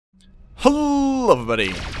Hello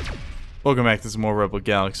everybody! Welcome back to some more Rebel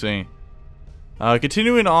Galaxy.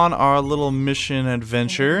 Continuing on our little mission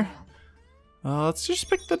adventure. Let's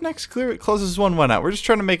just pick the next closest one. Why not? We're just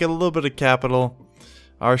trying to make it a little bit of capital.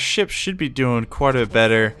 Our ship should be doing quite a bit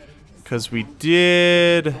better, because we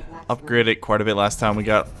did upgrade it quite a bit last time. We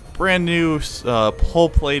got brand new hull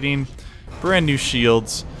plating, brand new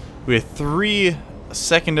shields. We have 3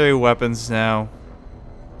 secondary weapons now.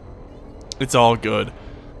 It's all good.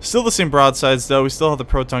 Still the same broadsides though. We still have the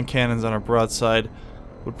proton cannons on our broadside.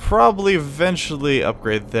 Would probably eventually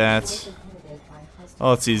upgrade that.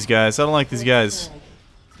 Oh, it's these guys. I don't like these guys.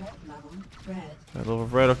 Red level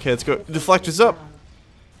red. Okay, let's go. Deflectors up.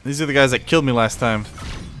 These are the guys that killed me last time.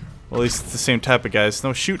 Well, at least it's the same type of guys.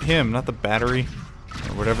 No, shoot him, not the battery.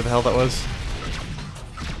 Or whatever the hell that was.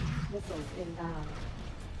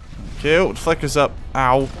 Okay, oh, deflectors up.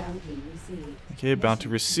 Ow. Okay, bounty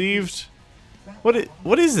received.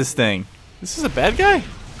 What is this thing? This is a bad guy?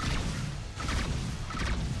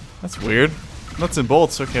 That's weird. Nuts and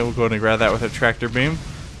bolts. Okay, we'll go ahead and grab that with a tractor beam.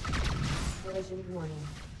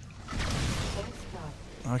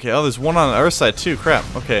 Okay, oh, there's one on our side too. Crap.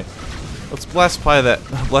 Okay, let's blast by that.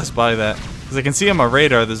 Blast by that. Because I can see on my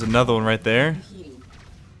radar there's another one right there.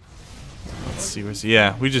 Let's see. Where's he?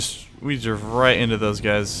 Yeah, we drove right into those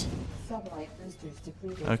guys.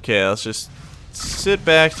 Okay, let's just sit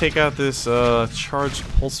back, take out this charged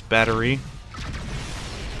pulse battery.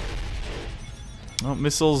 Oh,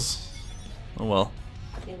 missiles. Oh well.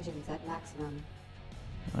 Engines at maximum.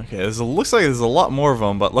 Okay, looks like there's a lot more of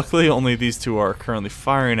them, but luckily only these two are currently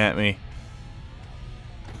firing at me.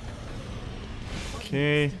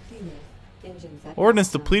 Okay.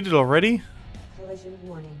 Ordnance depleted already? Collision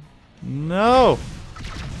warning. No.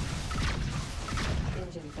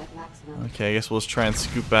 Engines at maximum. Okay, I guess we'll just try and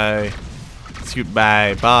scoot by. Scoot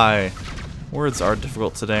by. Words are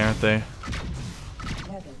difficult today, aren't they?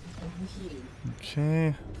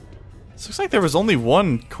 Okay. This looks like there was only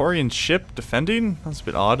one Korean ship defending. That's a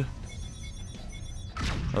bit odd.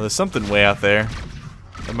 Oh, there's something way out there.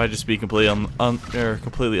 That might just be completely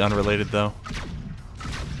completely unrelated, though.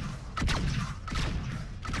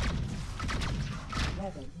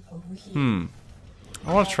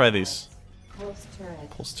 I want to try these.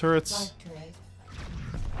 Pulse turrets.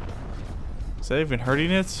 Is that even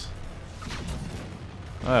hurting it?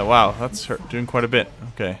 Oh wow, that's doing quite a bit.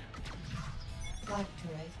 Okay.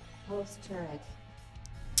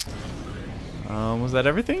 Was that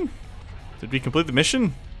everything? Did we complete the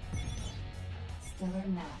mission? Stellar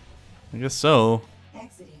map. I guess so.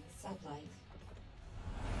 Exiting sublight.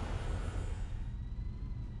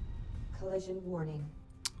 Collision warning.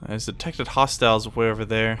 I just detected hostiles way over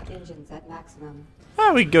there. Engines at maximum.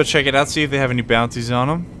 We can go check it out, see if they have any bounties on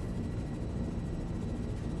them.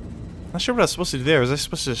 Not sure what I was supposed to do there. Was I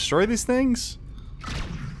supposed to destroy these things?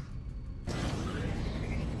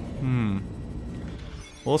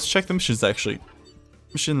 Well, let's check the missions actually.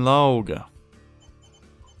 Mission log.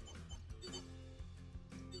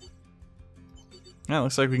 Yeah,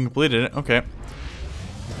 looks like we completed it. Okay.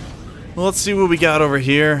 Well, let's see what we got over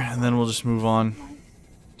here, and then we'll just move on.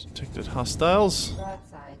 Detected hostiles.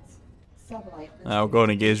 We'll go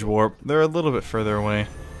and engage warp. They're a little bit further away.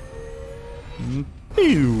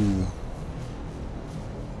 Pew.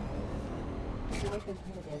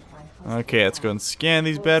 Okay, let's go and scan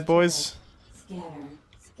these bad boys.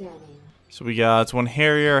 So we got one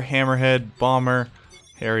Harrier, Hammerhead, Bomber,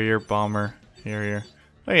 Harrier, Bomber, Harrier.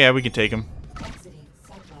 Oh yeah, we can take them.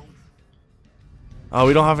 Oh,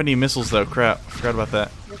 we don't have any missiles though. Crap, I forgot about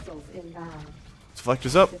that.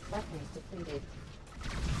 Deflectors up.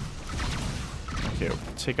 Okay,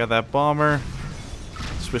 we'll take out that Bomber.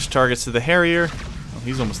 Switch targets to the Harrier. Oh,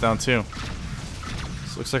 he's almost down too.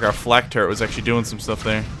 This looks like our flak turret was actually doing some stuff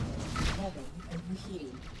there.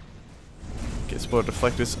 Okay, explode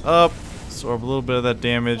deflectors up. Absorb a little bit of that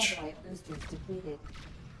damage.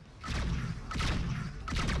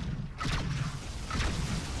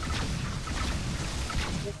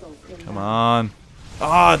 Come on.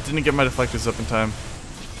 Ah, didn't get my deflectors up in time.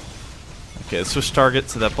 Okay, let's switch target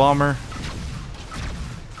to that Bomber.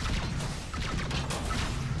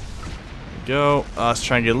 Go. Let's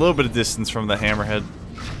try and get a little bit of distance from the Hammerhead.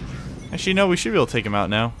 Actually, no, we should be able to take him out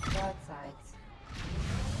now.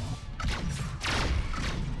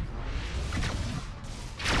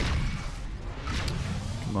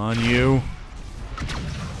 Come on, you.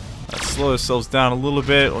 Let's slow ourselves down a little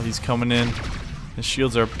bit while he's coming in. His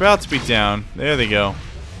shields are about to be down. There they go.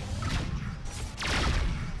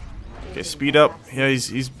 Okay, speed up. Yeah,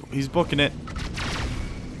 he's booking it.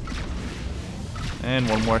 And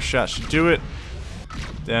one more shot should do it.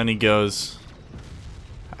 Down he goes.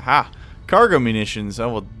 Aha! Cargo munitions. I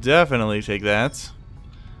will definitely take that.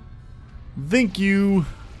 Thank you,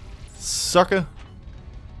 sucker.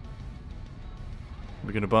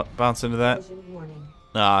 We're gonna bounce into that. Collision warning.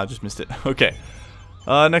 Ah, I just missed it. Okay.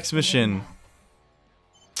 Next mission.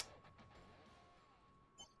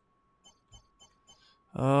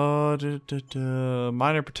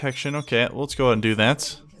 Minor protection. Okay, let's go ahead and do that.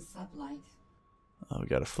 To sublight. We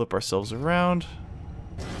gotta flip ourselves around.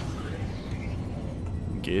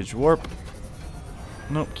 Engage warp.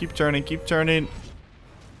 Nope, keep turning, keep turning.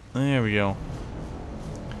 There we go.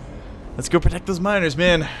 Let's go protect those miners,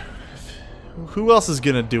 man. Who else is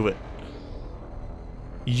gonna do it?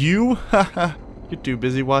 You? Haha. You're too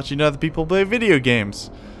busy watching other people play video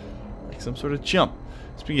games. Like some sort of chump.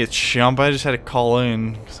 Speaking of chump, I just had to call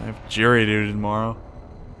in because I have jury duty tomorrow.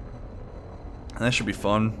 And that should be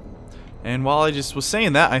fun. And while I just was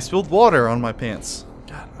saying that, I spilled water on my pants.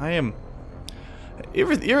 God, I am...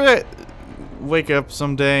 You ever wake up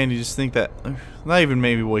someday and you just think that... Not even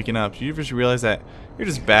maybe waking up. You just realize that you're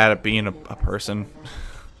just bad at being a person.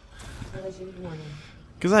 Collision warning.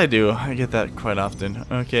 Because I do. I get that quite often.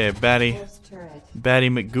 Okay, Batty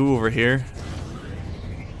McGoo over here.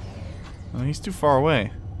 Oh, he's too far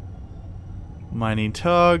away. Mining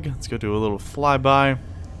tug. Let's go do a little flyby.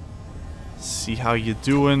 See how you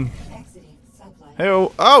doing. Exiting sublight. Hey,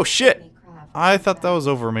 oh shit! Enemy craft I thought that was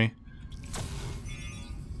over me.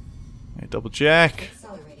 Okay, double jack.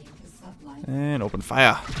 accelerating to sublight. And open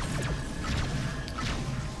fire.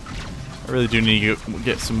 I really do need to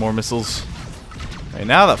get some more missiles. Right,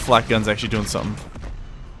 now that flak gun's actually doing something.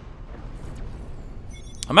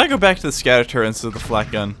 I might go back to the scatter turret instead of the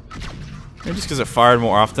flak gun. Maybe just because it fired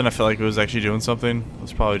more often, I felt like it was actually doing something.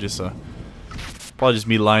 It's probably just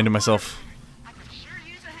me lying to myself.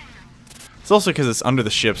 It's also because it's under the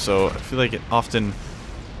ship, so I feel like it often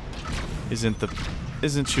isn't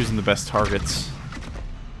choosing the best targets.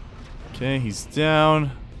 Okay, he's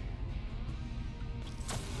down.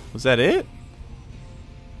 Was that it?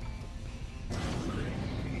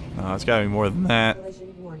 No, it's gotta be more than that.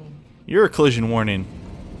 Collision warning. You're a collision warning.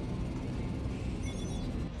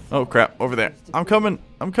 Oh crap, over there. I'm coming.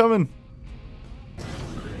 I'm coming.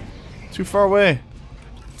 Too far away.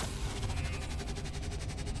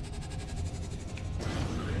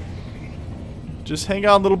 Just hang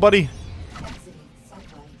on, little buddy. Exiting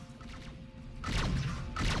sublight.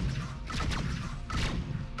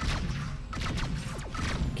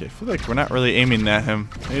 Okay, I feel like we're not really aiming at him.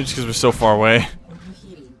 Maybe just because we're so far away.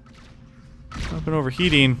 Overheating. I've been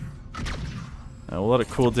overheating. We'll let it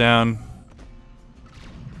cool down.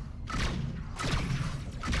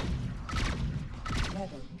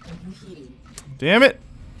 Level overheating. Damn it!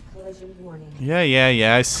 Collision warning.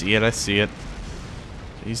 Yeah, I see it, I see it.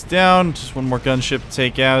 He's down. Just one more gunship to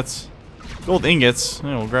take out. Gold ingots.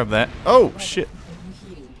 Yeah, we'll grab that. Oh, Level shit.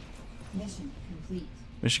 overheating. Mission complete.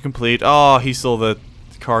 Mission complete. Oh, he stole the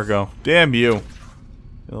cargo. Damn you. You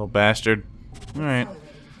little bastard. Alright.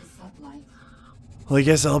 Accelerating to sublight. Well, I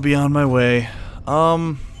guess I'll be on my way.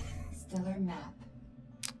 Stellar map.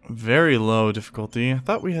 Very low difficulty. I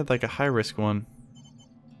thought we had like a high risk one.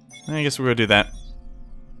 I guess we're gonna do that.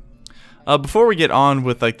 Before we get on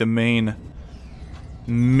with like the main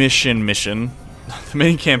mission, the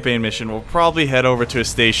main campaign mission, we'll probably head over to a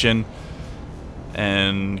station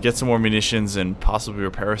and get some more munitions and possibly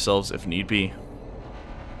repair ourselves if need be.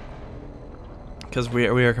 Because we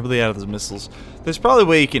are completely out of those missiles. There's probably a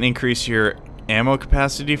way you can increase your ammo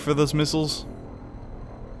capacity for those missiles.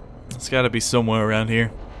 It's got to be somewhere around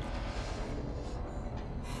here.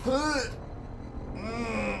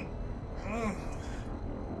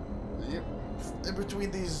 In between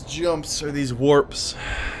these jumps or these warps,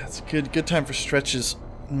 it's a good time for stretches.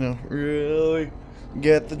 You know, really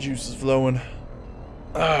get the juices flowing.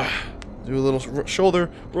 Do a little shoulder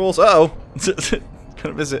rolls. Uh-oh.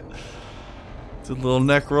 Gonna miss it. Do little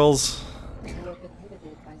neck rolls. You have been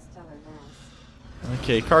inhibited by stellar mass.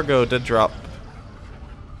 Okay, cargo dead drop.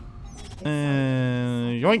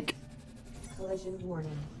 Yoink. Collision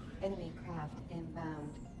warning. Enemy craft inbound.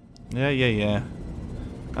 Yeah.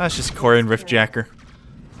 That's just Korean Rift Jacker.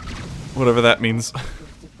 Whatever that means.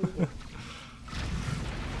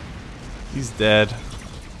 He's dead.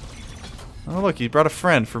 Oh look, he brought a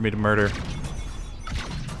friend for me to murder.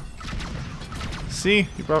 See?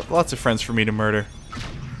 He brought lots of friends for me to murder.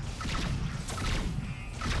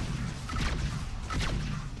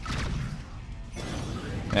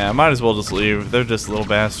 Yeah, I might as well just leave. They're just little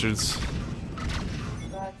bastards.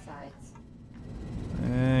 Broadsides.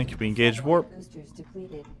 And can we engage warp? Boosters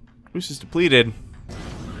depleted. Boost is depleted.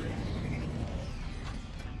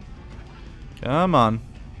 Come on.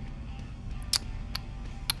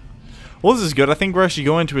 Well, this is good. I think we're actually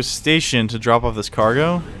going to a station to drop off this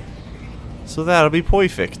cargo. So that'll be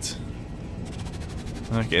perfect.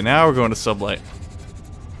 Okay, now we're going to Sublight.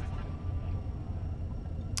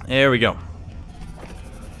 There we go.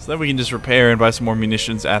 So then we can just repair and buy some more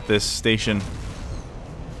munitions at this station.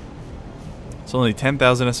 It's only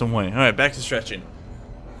 10,000 SMY. Alright, back to stretching.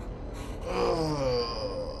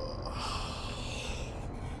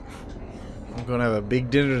 I'm gonna have a big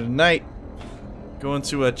dinner tonight. Going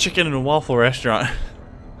to a chicken and waffle restaurant.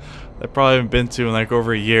 I probably haven't been to in like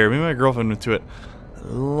over a year. Maybe my girlfriend went to it a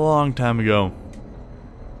long time ago.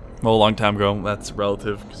 Well, a long time ago. That's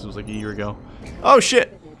relative because it was like a year ago. Oh shit!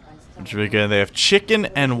 Which really good. They have chicken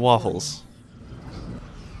and waffles.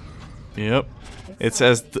 Yep. It's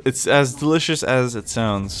as delicious as it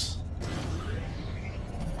sounds.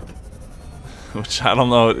 Which I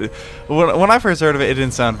don't know. When I first heard of it, it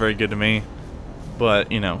didn't sound very good to me.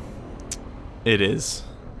 But you know, it is.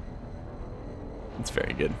 It's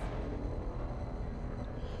very good.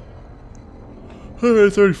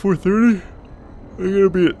 Alright, 34:30. We're gonna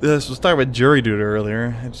be. This was talking about jury duty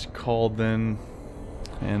earlier. I just called then,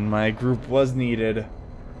 and my group was needed,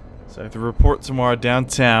 so I have to report tomorrow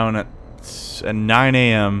downtown at 9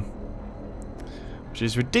 a.m., which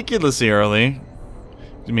is ridiculously early.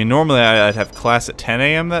 I mean, normally I'd have class at 10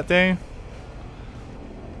 a.m. that day.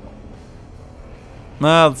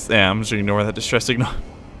 Well, yeah, I'm just gonna ignore that distress signal.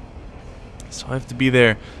 So I have to be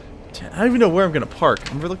there. I don't even know where I'm gonna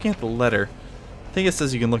park. I'm looking at the letter. I think it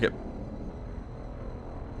says you can look at.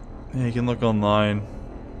 Yeah, you can look online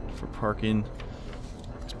for parking.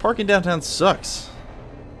 'Cause parking downtown sucks.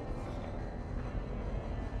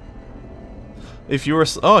 If you were,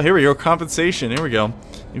 oh, here we go, compensation. Here we go.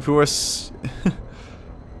 If you were, if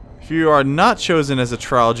you are not chosen as a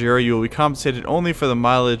trial juror, you will be compensated only for the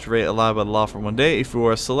mileage rate allowed by the law for 1 day. If you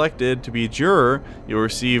are selected to be a juror, you will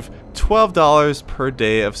receive $12 per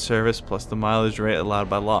day of service plus the mileage rate allowed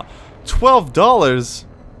by law. $12?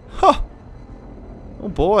 Huh. Oh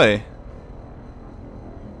boy.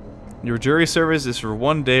 Your jury service is for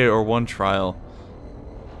 1 day or 1 trial.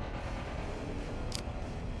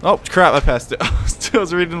 Oh crap, I passed it. I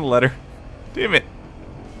was reading the letter. Damn it.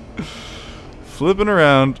 Flipping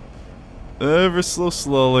around. Ever so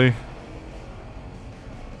slowly.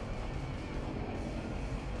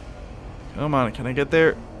 Come on, can I get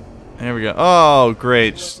there? There we go. Oh,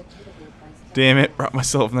 great. Just, damn it, brought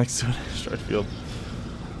myself next to an asteroid field.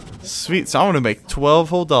 Sweet, so I'm gonna make $12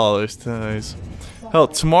 whole tonight. Hell,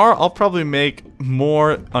 tomorrow I'll probably make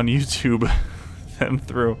more on YouTube than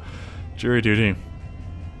through jury duty.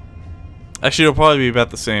 Actually, it'll probably be about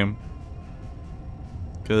the same.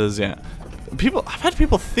 Cause yeah, I've had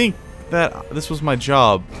people think that this was my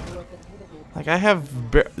job. Like I have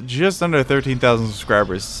just under 13,000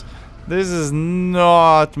 subscribers. This is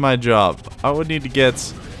not my job. I would need to get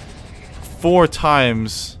 4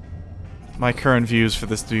 times my current views for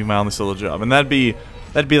this to be my only solo job, and that'd be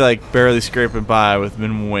like barely scraping by with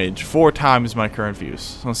minimum wage. 4 times my current views.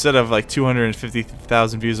 So instead of like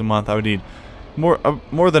 250,000 views a month, I would need more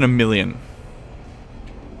than 1 million.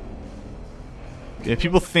 Yeah,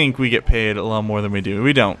 people think we get paid a lot more than we do.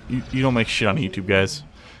 We don't. You don't make shit on YouTube, guys.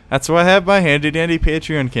 That's why I have my handy dandy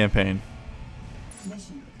Patreon campaign.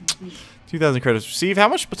 2,000 credits received. How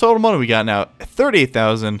much total money we got now?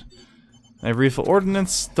 38,000. I have refill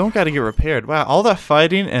ordnance. Don't gotta get repaired. Wow, all that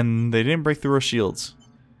fighting and they didn't break through our shields.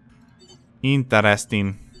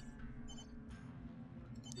 Interesting.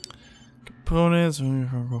 Components.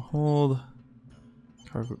 Cargo hold.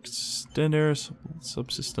 Cargo extenders.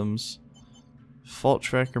 Subsystems. Fault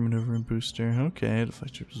tracker, maneuvering booster. Okay,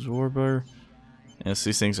 deflector absorber. Yes,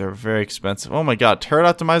 these things are very expensive. Oh my god, turret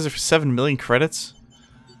optimizer for 7 million credits?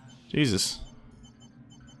 Jesus.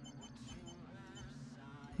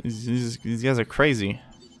 These guys are crazy.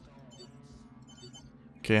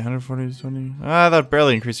 Okay, 140 to 20. Ah, that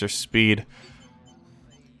barely increased our speed.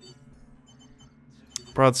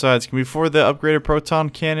 Broadsides. Can we afford the upgraded proton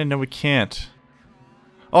cannon? No, we can't.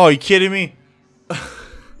 Oh, are you kidding me?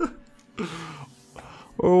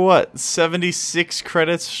 Or what? 76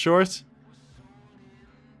 credits short?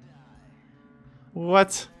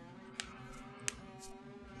 What?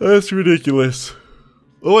 That's ridiculous.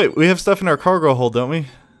 Oh wait, we have stuff in our cargo hold, don't we?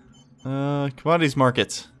 Commodities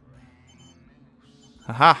market.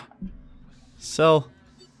 Haha. Sell.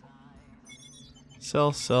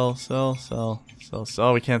 Sell, sell, sell, sell, sell,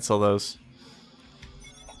 sell. We can't sell those.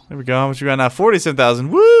 There we go. How much we got now?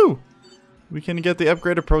 47,000. Woo! We can get the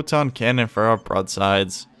upgraded proton cannon for our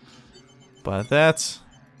broadsides. Buy that.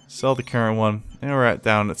 Sell the current one. And we're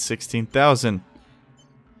down at 16,000.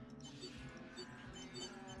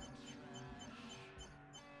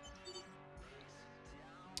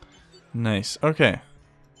 Nice. Okay.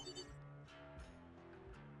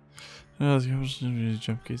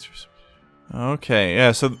 Jump gates. Okay,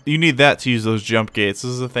 yeah, so you need that to use those jump gates.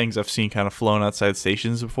 Those are the things I've seen kind of flown outside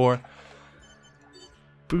stations before.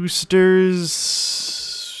 Boosters.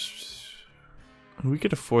 We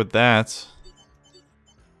could afford that.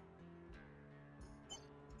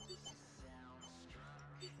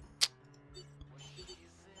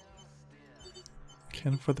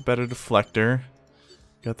 Can't afford the better deflector.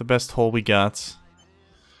 Got the best hole we got.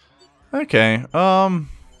 Okay,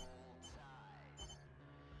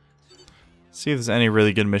 see if there's any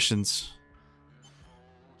really good missions.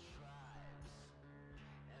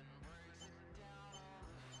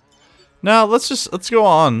 Now let's go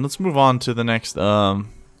on. Let's move on to the next the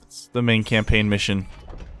main campaign mission.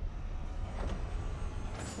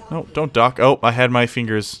 No, don't dock. Oh, I had my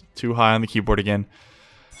fingers too high on the keyboard again.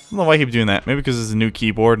 I don't know why I keep doing that. Maybe because it's a new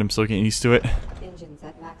keyboard and I'm still getting used to it. Engines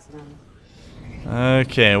at maximum.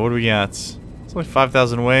 Okay, what do we got? It's only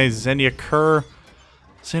 5,000 ways. Xenia Kerr.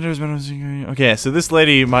 Sanders. Okay, so this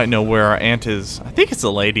lady might know where our aunt is. I think it's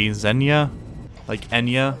a lady. Xenia. Like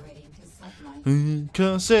Enya.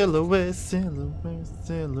 Sail away, sail away,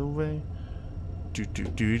 sail away. There's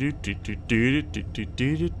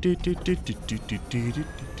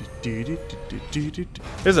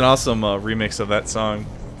an awesome remix of that song,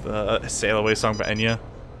 the Sail Away song by Enya.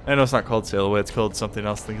 I know it's not called Sail Away, it's called something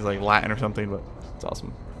else, I think it's like Latin or something, but it's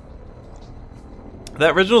awesome.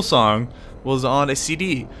 That original song was on a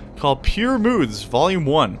CD called Pure Moods Volume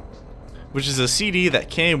 1, which is a CD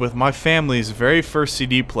that came with my family's very first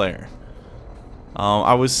CD player.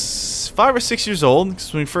 I was 5 or 6 years old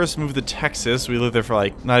because when we first moved to Texas, we lived there for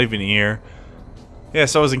like not even a year. Yeah,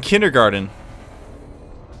 so I was in kindergarten.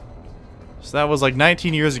 So that was like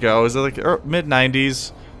 19 years ago. It was like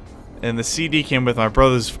mid-90s, and the CD came with my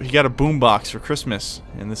brother's. He got a boombox for Christmas,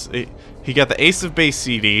 and he got the Ace of Base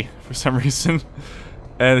CD for some reason,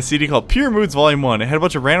 and a CD called Pure Moods Volume 1. It had a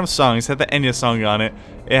bunch of random songs. It had the Enya song on it.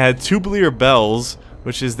 It had Tubular Bells,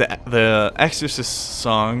 which is the Exorcist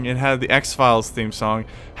song. It had the X-Files theme song.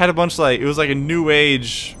 Had a bunch like, it was like a new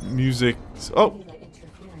age music. Oh,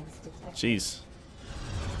 jeez.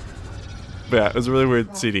 But yeah, it was a really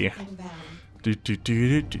weird CD.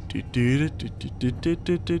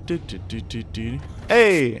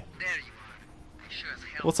 Hey!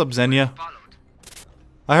 What's up, Xenia?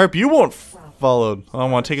 I hope you won't followed. I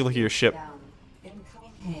want to take a look at your ship.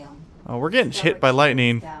 Oh, we're getting hit by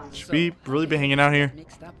lightning. Should we really be hanging out here?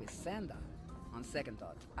 Mixed up with Sanda. On second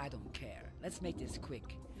thought, I don't care. Let's make this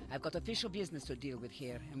quick. I've got official business to deal with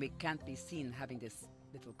here, and we can't be seen having this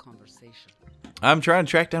little conversation. I'm trying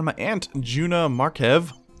to track down my aunt, Juna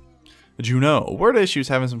Markev. Juno, word is she was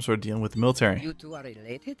having some sort of dealing with the military. You two are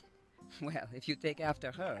related? Well, if you take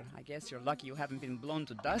after her, I guess you're lucky you haven't been blown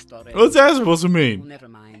to dust already. What's that supposed to mean? Well, never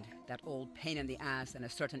mind. That old pain in the ass and a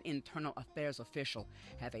certain internal affairs official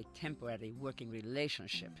have a temporary working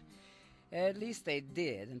relationship. At least they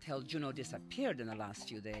did until Juno disappeared in the last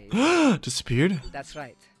few days. Disappeared? That's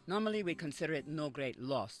right. Normally we consider it no great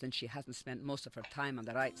loss since she hasn't spent most of her time on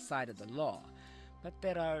the right side of the law. But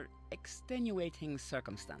there are extenuating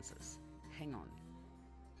circumstances. Hang on.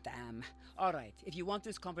 Damn. Alright, if you want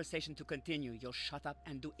this conversation to continue, you'll shut up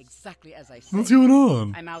and do exactly as I say. What's going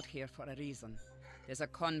on? I'm out here for a reason. There's a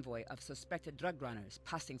convoy of suspected drug runners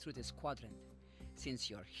passing through this quadrant. Since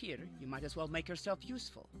you're here, you might as well make yourself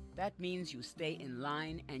useful. That means you stay in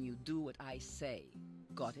line and you do what I say.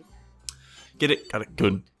 Got it? Get it? Got it.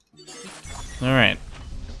 Good. Alright.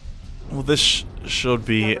 Well, this should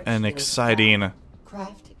be an exciting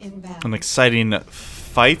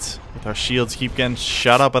fight with our shields keep getting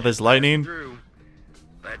shot up by this lightning.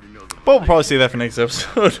 But we'll probably see that for next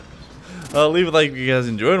episode. Leave a like if you guys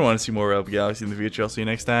enjoyed and want to see more Rebel Galaxy in the future. I'll see you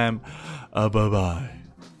next time. Bye-bye.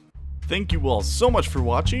 Thank you all so much for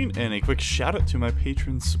watching, and a quick shout out to my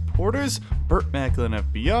Patreon supporters: Burt Macklin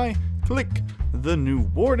FBI, Click, The New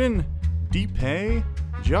Warden, Deepay,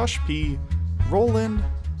 Josh P, Roland,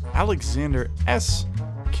 Alexander S,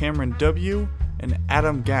 Cameron W, and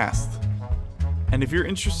Adam Gast. And if you're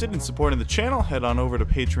interested in supporting the channel, head on over to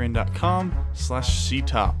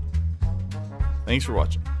patreon.com/ctop. Thanks for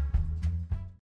watching.